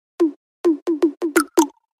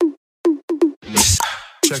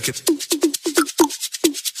check it.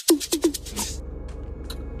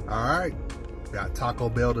 All right, got Taco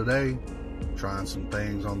Bell today. Trying some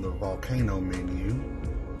things on the Volcano menu.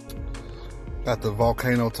 Got the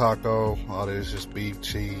Volcano taco. All this is just beef,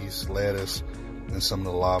 cheese, lettuce, and some of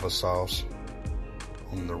the lava sauce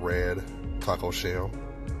on the red taco shell.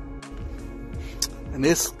 And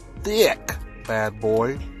this thick bad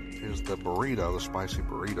boy is the burrito, the spicy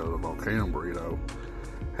burrito, the Volcano burrito.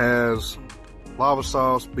 Has lava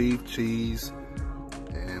sauce, beef, cheese,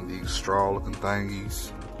 and these straw looking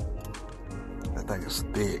thingies. That thing is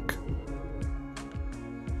thick.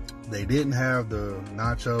 They didn't have the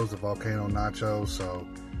nachos, the Volcano nachos, so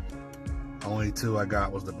only two I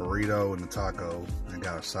got was the burrito and the taco. I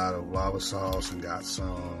got a side of lava sauce and got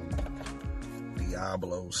some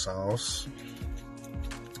Diablo sauce.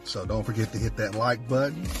 So don't forget to hit that like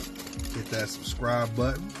button, hit that subscribe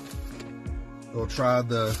button. We'll try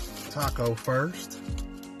the taco first.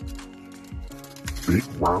 Big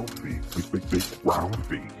round feet, big round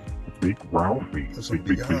feet, big round feet, There's some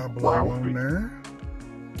Diablo on there.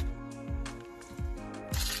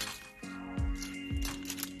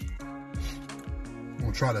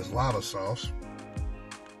 We'll try this lava sauce.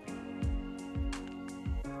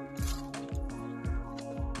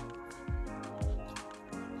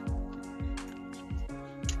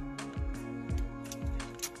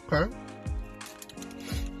 Okay.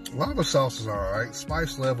 Lava sauce is alright.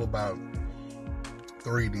 Spice level about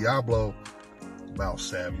 3. Diablo about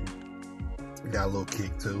 7. Got a little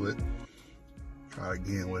kick to it. Try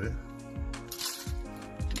again with it.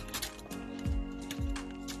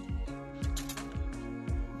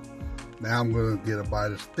 Now I'm going to get a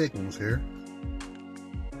bite of thick ones here.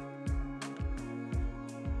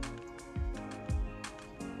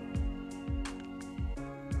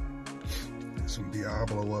 Get some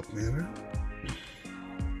Diablo up in there.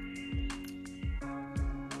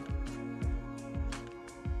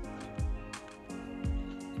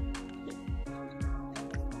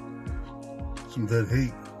 Some good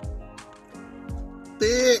heat.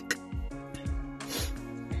 Thick.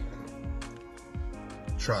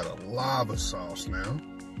 Try the lava sauce now.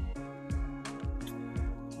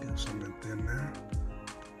 Get some in there.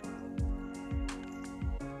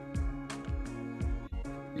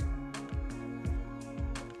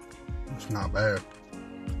 It's not bad.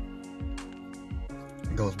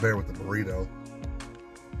 It goes better with the burrito.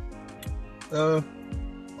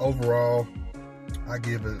 Overall, I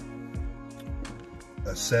give it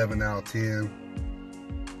a 7 out of 10.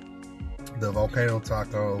 The Volcano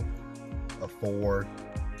taco, a 4.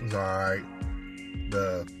 It's alright.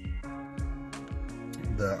 The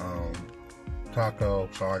taco,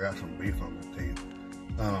 sorry, I got some beef on my teeth.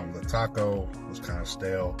 The taco was kind of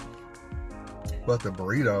stale, but the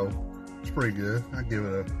burrito is pretty good. I give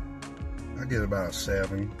it about a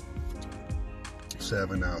 7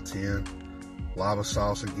 out of 10. Lava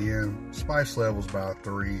sauce again, spice level's about a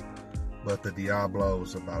 3, but the Diablo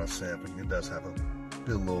is about a 7. It does have a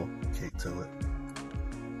good little kick to it.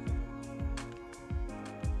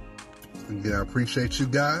 Again, I appreciate you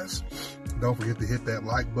guys. Don't forget to hit that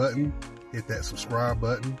like button, hit that subscribe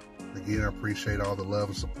button. Again, I appreciate all the love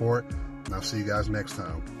and support, and I'll see you guys next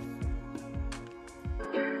time.